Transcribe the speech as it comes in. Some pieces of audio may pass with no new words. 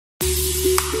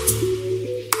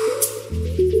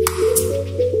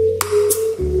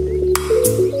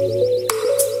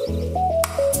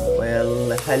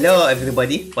Hello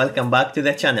everybody, welcome back to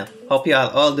the channel. Hope you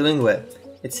are all doing well.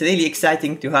 It's really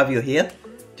exciting to have you here.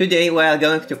 Today we are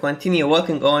going to continue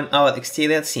working on our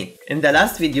exterior scene. In the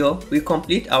last video we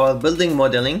complete our building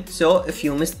modeling, so if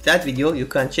you missed that video you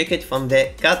can check it from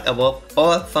the card above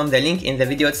or from the link in the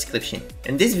video description.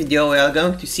 In this video we are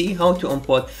going to see how to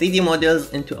import 3D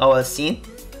models into our scene,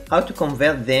 how to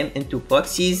convert them into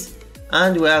proxies,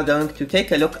 and we are going to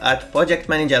take a look at Project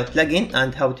Manager plugin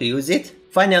and how to use it.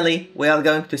 Finally, we are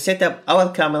going to set up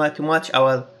our camera to match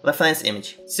our reference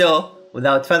image. So,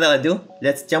 without further ado,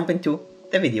 let's jump into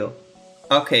the video.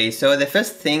 Okay, so the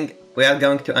first thing we are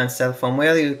going to answer from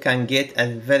where you can get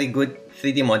a very good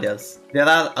 3D models. There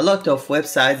are a lot of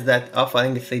websites that are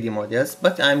offering 3D models,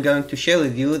 but I'm going to share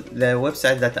with you the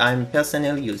website that I'm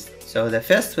personally used. So the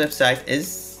first website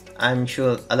is, I'm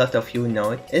sure a lot of you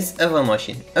know it, is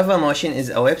Evermotion. Evermotion is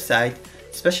a website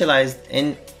specialized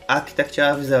in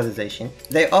architectural visualization.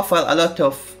 They offer a lot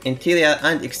of interior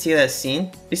and exterior scene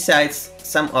besides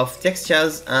some of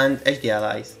textures and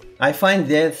HDRIs. I find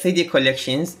their 3D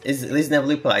collections is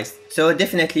reasonably priced, so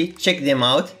definitely check them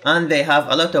out, and they have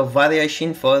a lot of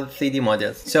variation for 3D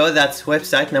models. So that's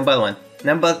website number 1.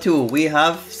 Number 2, we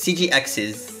have CG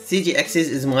Axis. CG Axis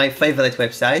is my favorite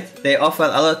website. They offer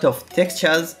a lot of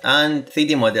textures and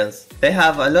 3D models. They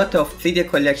have a lot of 3D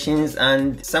collections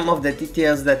and some of the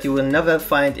details that you will never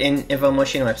find in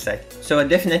Evermotion website. So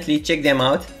definitely check them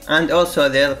out, and also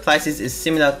their prices is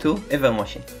similar to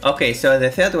Evermotion. Okay, so the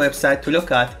third website to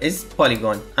look at is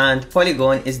Polygon, and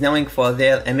Polygon is known for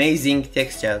their amazing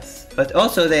textures. But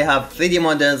also they have 3D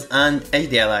models and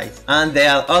HDRIs, and they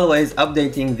are always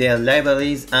updating their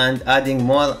libraries and adding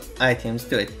more items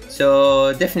to it.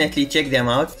 So definitely check them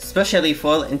out, especially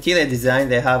for interior design.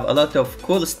 They have a lot of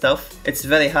cool stuff. It's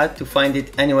very hard to find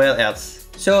it anywhere else.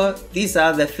 So these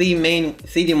are the 3 main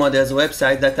 3D models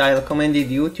websites that I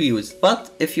recommended you to use. But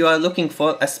if you are looking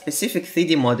for a specific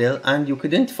 3D model and you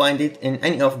couldn't find it in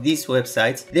any of these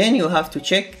websites, then you have to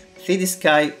check 3D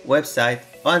Sky website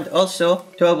and also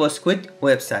Turbo Squid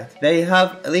website. They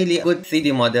have really good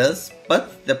 3D models,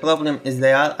 but the problem is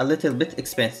they are a little bit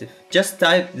expensive. Just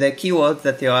type the keywords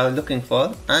that you are looking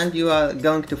for and you are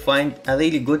going to find a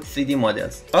really good 3D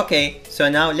models. Okay, so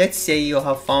now let's say you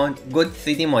have found good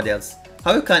 3D models.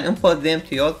 How you can import them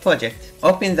to your project?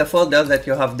 Open the folder that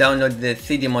you have downloaded the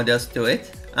 3D models to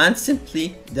it and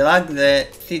simply drag the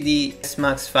 3ds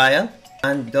Max file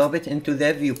and drop it into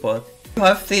the viewport. You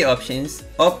have 3 options: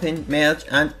 open, merge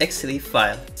and X-ray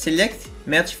file. Select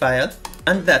merge file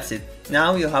and that's it.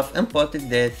 Now you have imported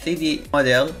the 3D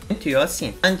model into your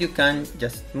scene, and you can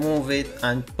just move it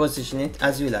and position it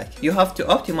as you like. You have to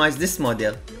optimize this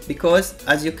model because,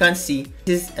 as you can see, it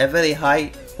is a very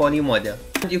high poly model.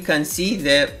 And you can see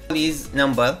the polys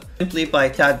number simply by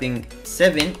tapping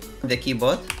 7 on the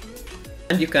keyboard,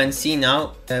 and you can see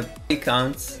now the poly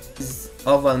counts is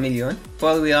over a million.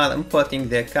 While we are importing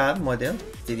the car model,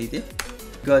 deleted,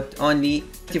 got only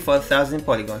 24,000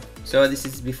 polygons. So this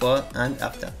is before and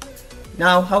after.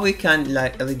 Now how we can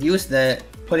reduce the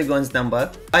polygons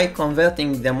number? By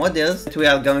converting the models that we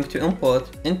are going to import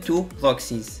into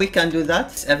proxies. We can do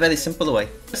that a very simple way.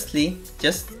 Firstly,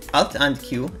 just Alt and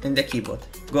Q in the keyboard.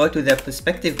 Go to the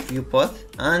perspective viewport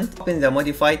and open the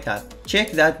modify tab.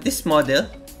 Check that this model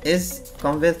is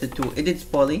converted to edit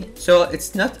poly, so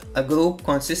it's not a group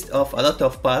consists of a lot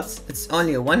of parts, it's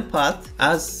only one part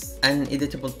as an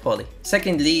editable poly.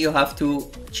 Secondly, you have to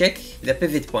check the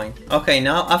pivot point. Okay,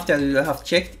 now after you have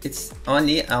checked it's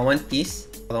only a one piece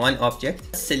or one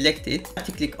object, select it,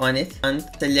 click on it and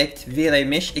select Vray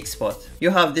Mesh Export. You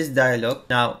have this dialog.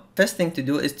 Now first thing to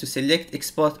do is to select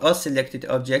export all selected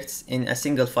objects in a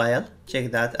single file. Check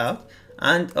that out,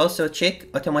 and also check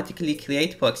automatically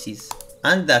create proxies.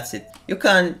 And that's it. You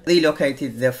can relocate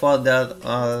the folder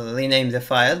or rename the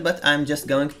file, but I'm just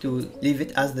going to leave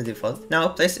it as the default. Now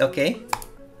press OK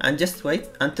and just wait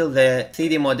until the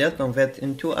 3D model converts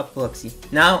into a proxy.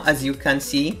 Now as you can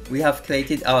see, we have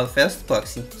created our first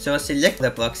proxy. So select the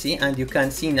proxy and you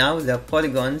can see now the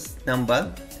polygons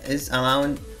number is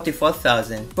around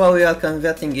 44,000. While we are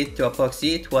converting it to a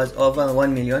proxy, it was over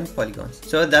 1 million polygons.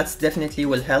 So that's definitely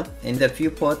will help in the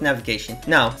viewport navigation.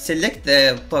 Now select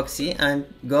the proxy and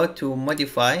go to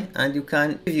modify, and you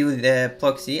can preview the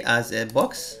proxy as a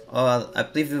box or a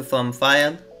preview from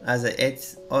file as a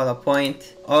edge or a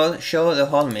point, or show the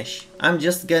whole mesh. I'm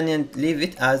just gonna leave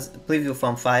it as preview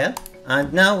from file.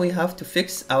 And now we have to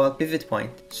fix our pivot point.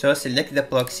 So select the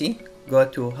proxy, go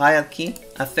to hierarchy,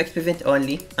 affect pivot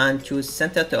only and choose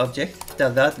center to object. After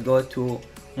that go to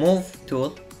move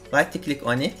tool, right click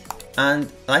on it and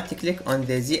right click on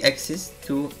the z-axis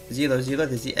to 0, 0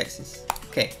 the z-axis.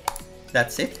 Okay,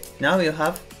 that's it. Now you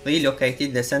have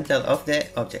relocated the center of the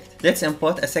object. Let's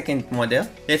import a second model.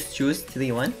 Let's choose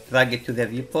 3-1, drag it to the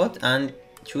viewport and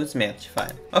choose merge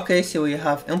file. Okay, so we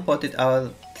have imported our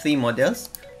 3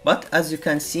 models, but as you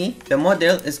can see, the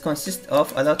model consists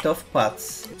of a lot of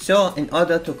parts. So in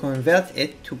order to convert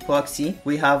it to proxy,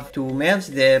 we have to merge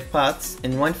the parts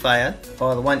in one file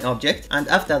or one object, and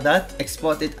after that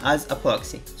export it as a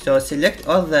proxy. So select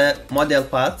all the model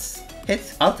parts,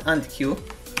 hit Alt and Q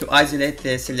to isolate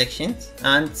the selections,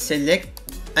 and select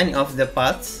any of the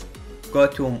parts. Go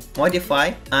to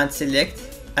modify and select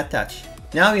attach.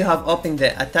 Now you have opened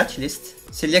the attach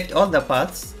list. Select all the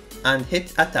parts and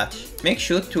hit attach. Make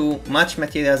sure to match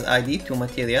materials ID to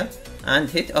material and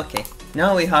hit OK.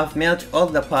 Now we have merged all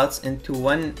the parts into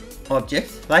one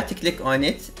object. Right click on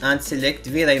it and select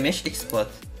Vray Mesh Export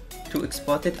to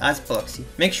export it as proxy.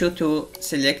 Make sure to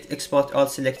select export all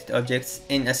selected objects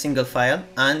in a single file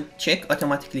and check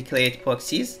automatically create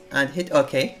proxies and hit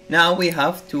OK. Now we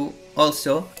have to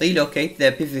also relocate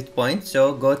the pivot point,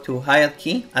 so go to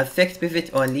hierarchy, affect pivot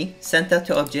only, center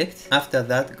to object. After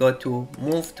that go to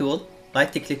move tool,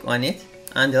 right click on it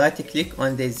and right click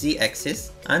on the Z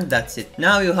axis, and that's it.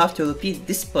 Now you have to repeat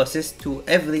this process to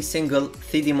every single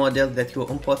 3D model that you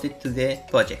imported to the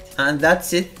project. And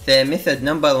that's it, the method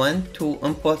number 1 to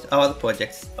import our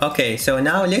projects. Okay, so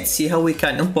now let's see how we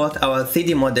can import our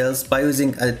 3D models by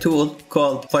using a tool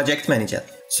called Project Manager.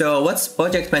 So what's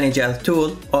Project Manager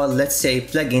tool, or let's say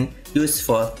plugin, used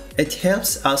for? It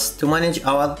helps us to manage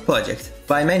our project.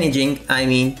 By managing, I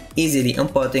mean easily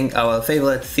importing our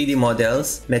favorite 3D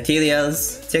models,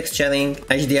 materials, texturing,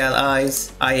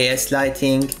 HDRIs, IAS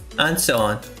lighting, and so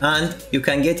on. And you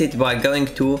can get it by going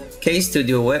to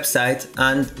KStudio website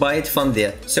and buy it from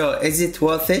there. So is it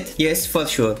worth it? Yes, for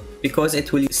sure, because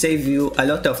it will save you a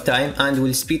lot of time and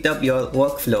will speed up your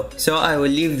workflow. So I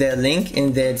will leave their link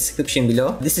in the description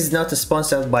below. This is not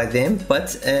sponsored by them,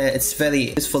 but it's very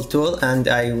useful tool and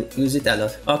I use it a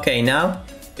lot. Okay, now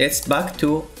let's back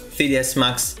to 3ds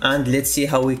Max and let's see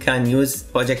how we can use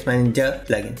Project Manager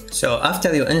plugin. So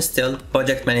after you install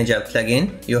Project Manager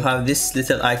plugin, you have this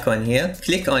little icon here.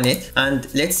 Click on it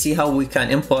and let's see how we can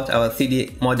import our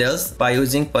 3D models by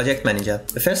using Project Manager.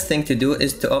 The first thing to do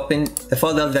is to open the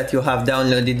folder that you have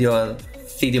downloaded your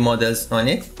 3D models on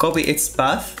it. Copy its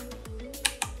path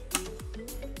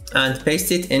and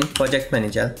paste it in Project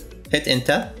Manager. Hit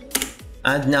enter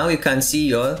and now you can see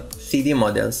your 3D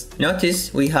models.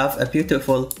 Notice we have a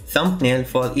beautiful thumbnail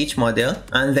for each model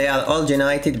and they are all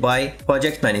generated by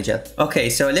Project Manager. Okay,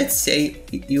 so let's say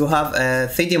you have a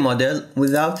 3D model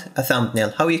without a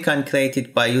thumbnail. How you can create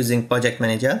it by using Project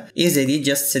Manager? Easily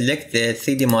just select the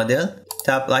 3D model,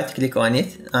 tap right click on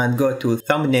it and go to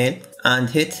thumbnail and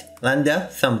hit render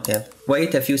thumbnail.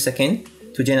 Wait a few seconds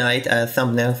to generate a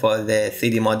thumbnail for the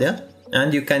 3D model.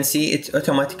 And you can see it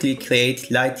automatically create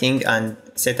lighting and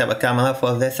set up a camera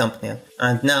for the thumbnail.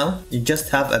 And now you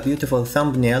just have a beautiful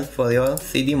thumbnail for your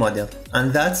 3D model.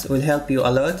 And that will help you a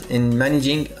lot in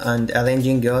managing and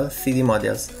arranging your 3D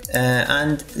models.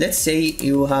 And let's say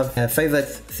you have favorite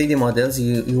 3D models,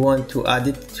 you want to add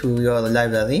it to your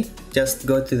library. Just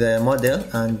go to the model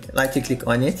and right click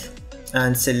on it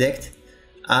and select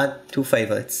add to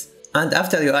favorites. And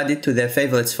after you add it to the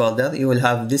favorites folder, you will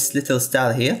have this little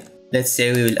star here. Let's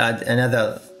say we will add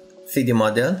another 3D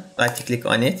model, right click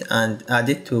on it and add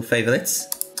it to favorites.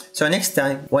 So next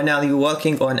time when are you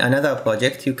working on another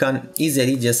project, you can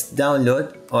easily just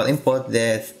download or import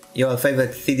your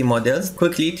favorite 3D models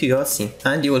quickly to your scene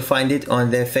and you will find it on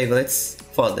the favorites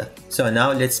folder. So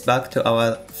now let's back to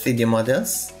our 3D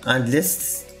models and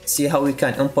let's see how we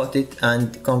can import it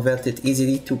and convert it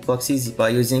easily to proxies by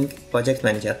using Project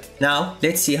Manager. Now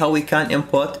let's see how we can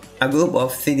import a group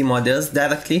of 3D models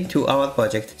directly to our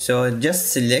project. So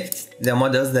just select the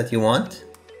models that you want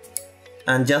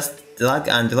and just drag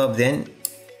and drop them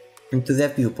into the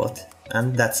viewport,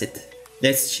 and that's it.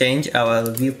 Let's change our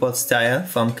viewport style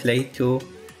from clay to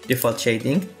default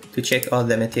shading to check all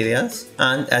the materials,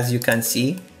 and as you can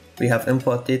see we have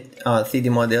imported our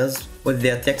 3D models with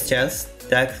their textures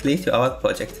directly to our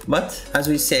project. But as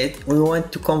we said, we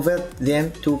want to convert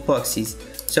them to proxies.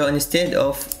 So instead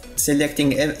of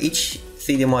selecting each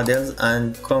 3D models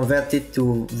and convert it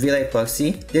to Vray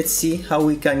proxy, let's see how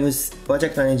we can use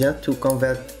Project Manager to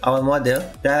convert our model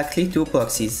directly to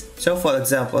proxies. So for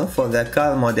example, for the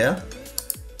car model,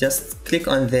 just click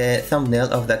on the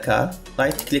thumbnail of the car,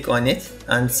 right click on it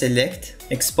and select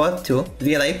export to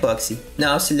Vray proxy.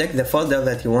 Now select the folder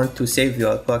that you want to save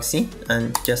your proxy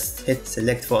and just hit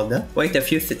select folder. Wait a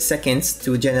few seconds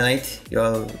to generate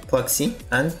your proxy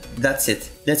and that's it.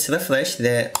 Let's refresh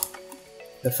the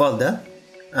folder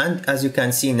And as you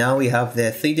can see now, we have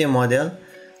the 3D model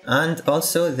and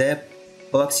also the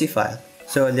proxy file.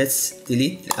 So let's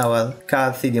delete our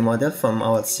car 3D model from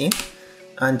our scene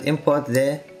and import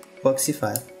the proxy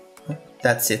file.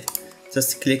 That's it.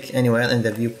 Just click anywhere in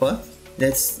the viewport.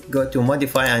 Let's go to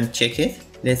modify and check it.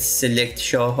 Let's select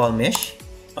show whole mesh.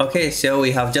 Okay, so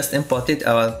we have just imported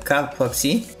our car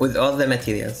proxy with all the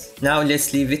materials. Now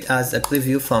let's leave it as a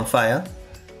preview from file.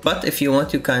 But if you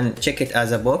want, you can check it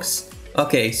as a box.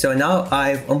 Okay, so now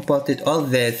I've imported all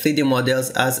the 3D models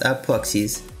as a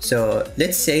proxies. So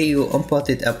let's say you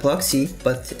imported a proxy,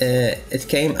 but it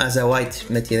came as a white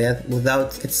material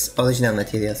without its original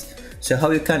materials. So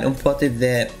how you can import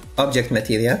the object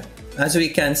material? As we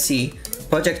can see,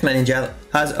 Project Manager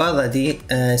has already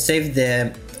saved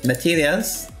the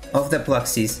materials of the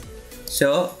proxies.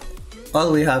 So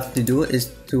all we have to do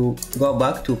is to go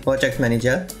back to Project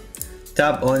Manager,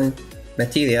 tap on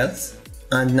Materials,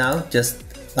 and now just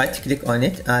right click on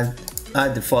it and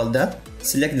add the folder.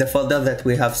 Select the folder that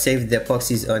we have saved the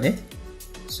proxies on it.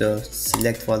 So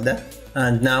select folder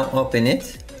and now open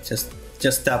it.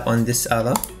 Just tap on this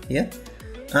arrow here,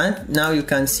 and now you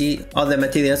can see all the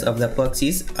materials of the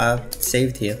proxies are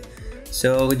saved here.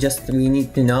 So we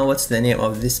need to know what's the name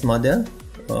of this model.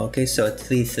 Okay, so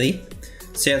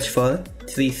 3.3, search for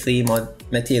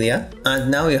 3.3 material,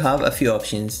 and now you have a few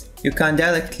options. You can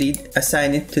directly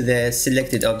assign it to the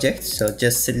selected object, so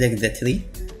just select the tree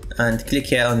and click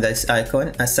here on this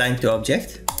icon, assign to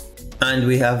object, and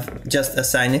we have just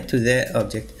assigned it to the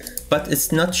object. But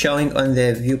it's not showing on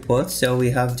the viewport, so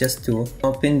we have just to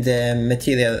open the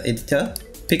material editor,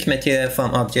 pick material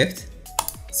from object,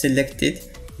 select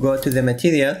it, go to the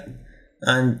material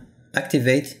and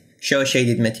activate show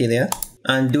shaded material,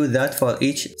 and do that for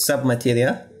each sub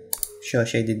material, show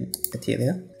shaded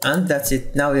material, and that's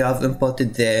it. Now we have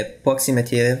imported the proxy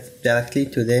material directly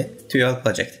to your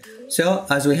project. So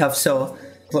as we have saw,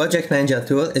 Project Manager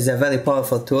tool is a very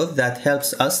powerful tool that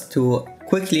helps us to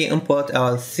quickly import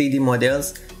our 3D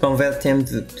models, convert them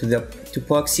to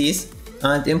proxies,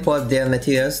 and import their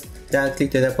materials directly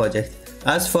to the project.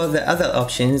 As for the other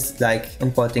options like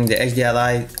importing the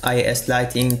HDRI, IS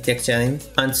lighting, texturing,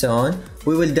 and so on,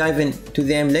 we will dive into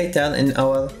them later in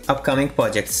our upcoming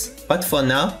projects. But for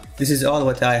now, this is all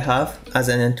what I have as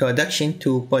an introduction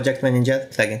to Project Manager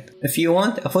plugin. If you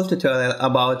want a full tutorial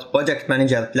about Project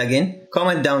Manager plugin,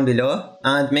 comment down below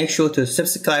and make sure to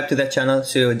subscribe to the channel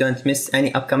so you don't miss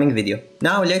any upcoming video.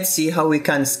 Now let's see how we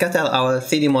can scatter our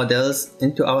 3D models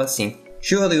into our scene.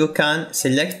 Sure, you can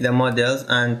select the models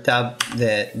and tap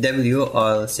the W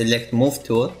or select move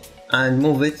tool and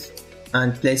move it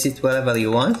and place it wherever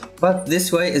you want, but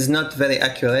this way is not very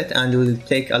accurate and will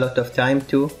take a lot of time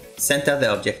to center the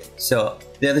object. So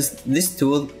there is this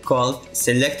tool called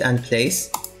select and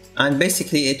place, and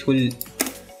basically it will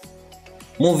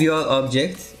move your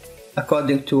object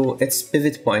according to its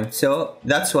pivot point. So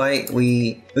that's why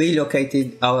we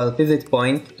relocated our pivot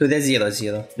point to the 0,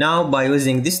 0. Now by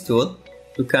using this tool,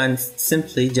 you can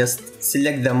simply just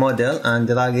select the model and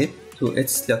drag it to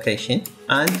its location,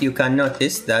 and you can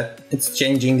notice that it's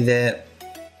changing the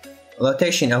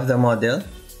rotation of the model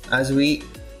as we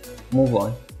move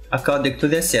on according to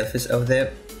the surface of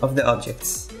the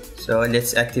objects. So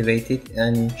let's activate it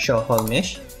and show whole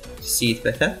mesh to see it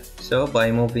better. So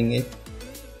by moving it,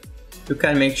 you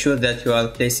can make sure that you are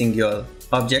placing your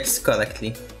objects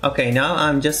correctly. Okay, now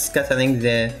I'm just scattering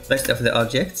the rest of the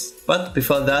objects, but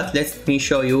before that let me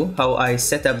show you how I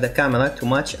set up the camera to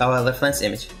match our reference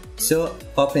image. So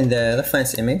open the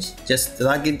reference image, just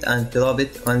drag it and drop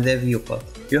it on the viewport.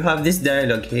 You have this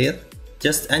dialog here,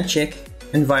 just uncheck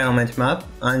environment map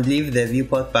and leave the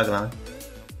viewport background.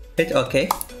 Hit OK,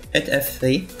 hit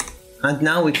F3, and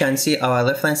now we can see our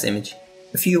reference image.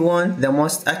 If you want the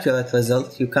most accurate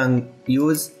result, you can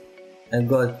use and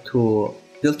go to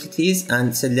Properties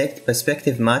and select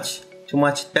perspective match to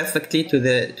match it perfectly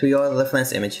to your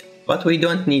reference image. But we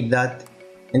don't need that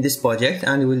in this project,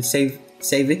 and we'll save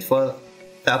it for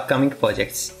the upcoming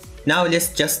projects. Now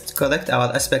let's just correct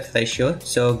our aspect ratio.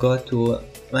 So go to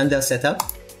render setup,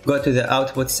 go to the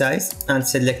output size and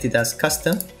select it as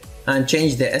custom and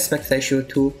change the aspect ratio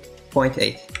to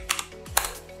 0.8.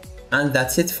 And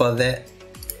that's it for the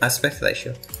aspect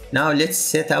ratio. Now let's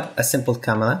set up a simple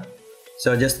camera.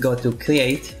 So just go to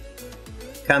create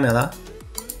camera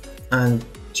and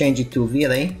change it to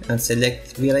Vray and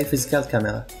select Vray physical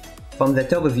camera. From the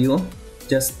top view,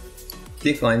 just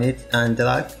click on it and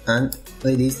drag and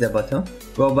release the button.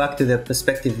 Go back to the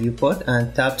perspective viewport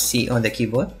and tap C on the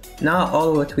keyboard. Now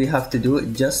all what we have to do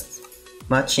is just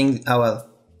matching our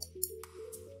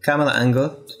camera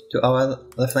angle to our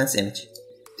reference image.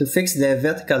 To fix the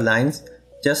vertical lines,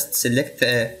 just select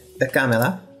the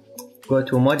camera, go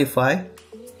to modify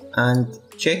and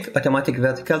check automatic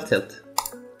vertical tilt,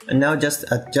 and now just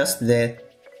adjust the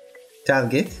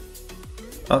target.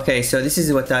 Okay, so this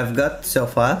is what I've got so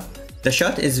far. The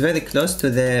shot is very close to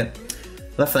the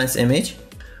reference image,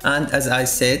 and as I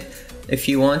said, if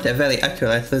you want a very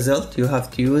accurate result, you have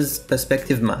to use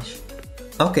perspective mesh.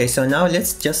 Okay, so now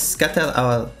let's just scatter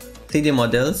our 3D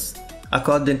models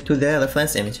according to the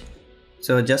reference image.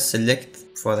 So just select,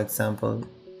 for example,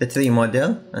 the 3D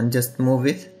model and just move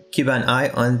it. Keep an eye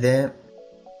on the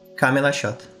camera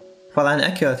shot. For an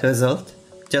accurate result,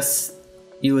 just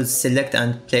use select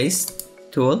and place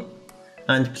tool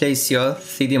and place your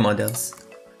 3D models.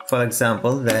 For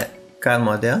example, the car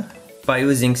model. By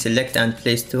using select and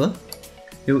place tool,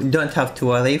 you don't have to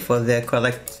worry for the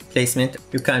correct placement.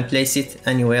 You can place it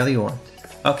anywhere you want.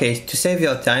 Okay, to save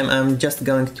your time, I'm just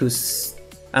going to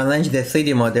arrange the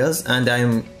 3D models and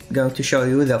I'm going to show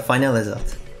you the final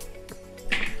result.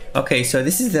 Okay, so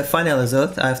this is the final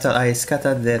result after I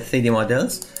scattered the 3D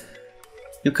models.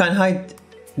 You can hide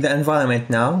the environment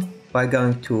now by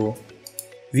going to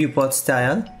viewport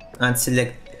style and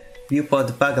select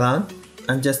viewport background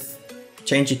and just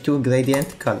change it to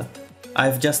gradient color.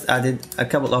 I've just added a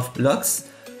couple of blocks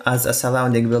as a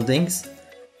surrounding buildings.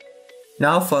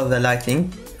 Now for the lighting,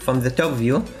 from the top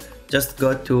view, just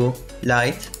go to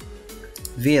light,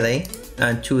 Vray,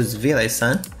 and choose Vray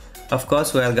Sun. Of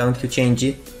course, we are going to change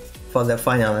it for the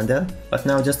final render, but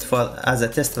now just for as a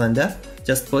test render,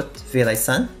 just put Vray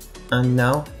Sun, and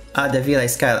now add a Vray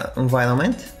Sky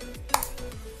environment.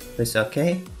 Press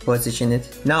OK, position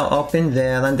it. Now open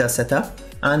the render setup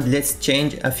and let's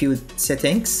change a few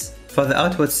settings. For the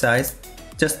output size,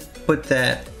 just put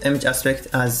the image aspect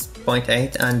as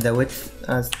 0.8 and the width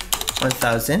as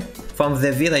 1000. From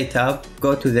the Vray tab,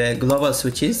 go to the global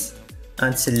switches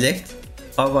and select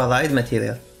override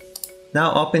material.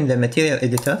 Now open the material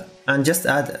editor and just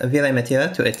add a Vray material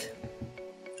to it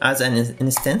as an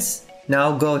instance.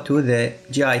 Now go to the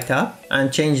GI tab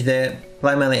and change the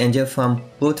primary engine from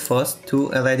brute force to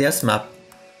a radius map.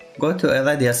 Go to a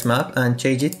radius map and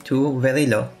change it to very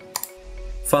low.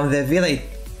 From the Vray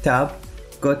tab,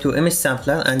 go to image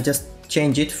sampler and just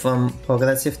change it from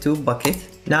progressive to bucket.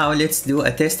 Now let's do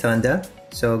a test render.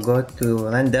 So go to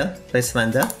render, press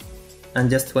render, and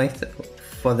just wait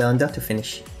for the render to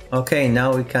finish. Okay,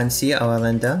 now we can see our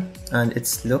render and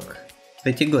it's look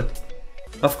pretty good.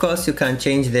 Of course, you can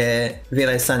change the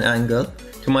Vray Sun angle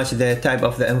to match the type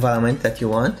of the environment that you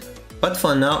want. But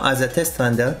for now, as a test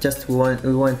render, just we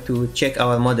want to check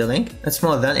our modeling. It's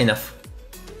more than enough.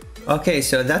 Okay,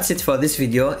 so that's it for this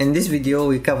video. In this video,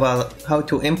 we cover how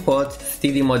to import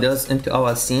 3D models into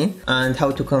our scene and how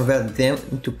to convert them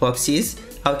into proxies,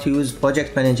 how to use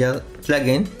Project Manager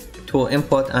plugin to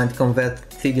import and convert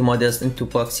 3D models into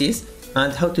proxies,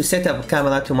 and how to set up a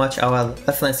camera to match our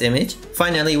reference image.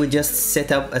 Finally, we just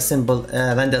set up a simple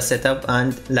render setup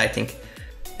and lighting.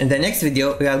 In the next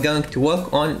video, we are going to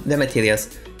work on the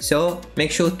materials. So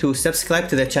make sure to subscribe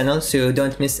to the channel so you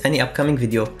don't miss any upcoming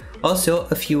video. Also,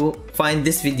 if you find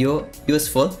this video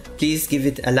useful, please give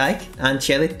it a like and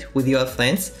share it with your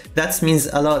friends. That means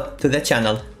a lot to the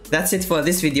channel. That's it for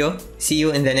this video. See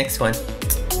you in the next one.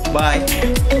 Bye.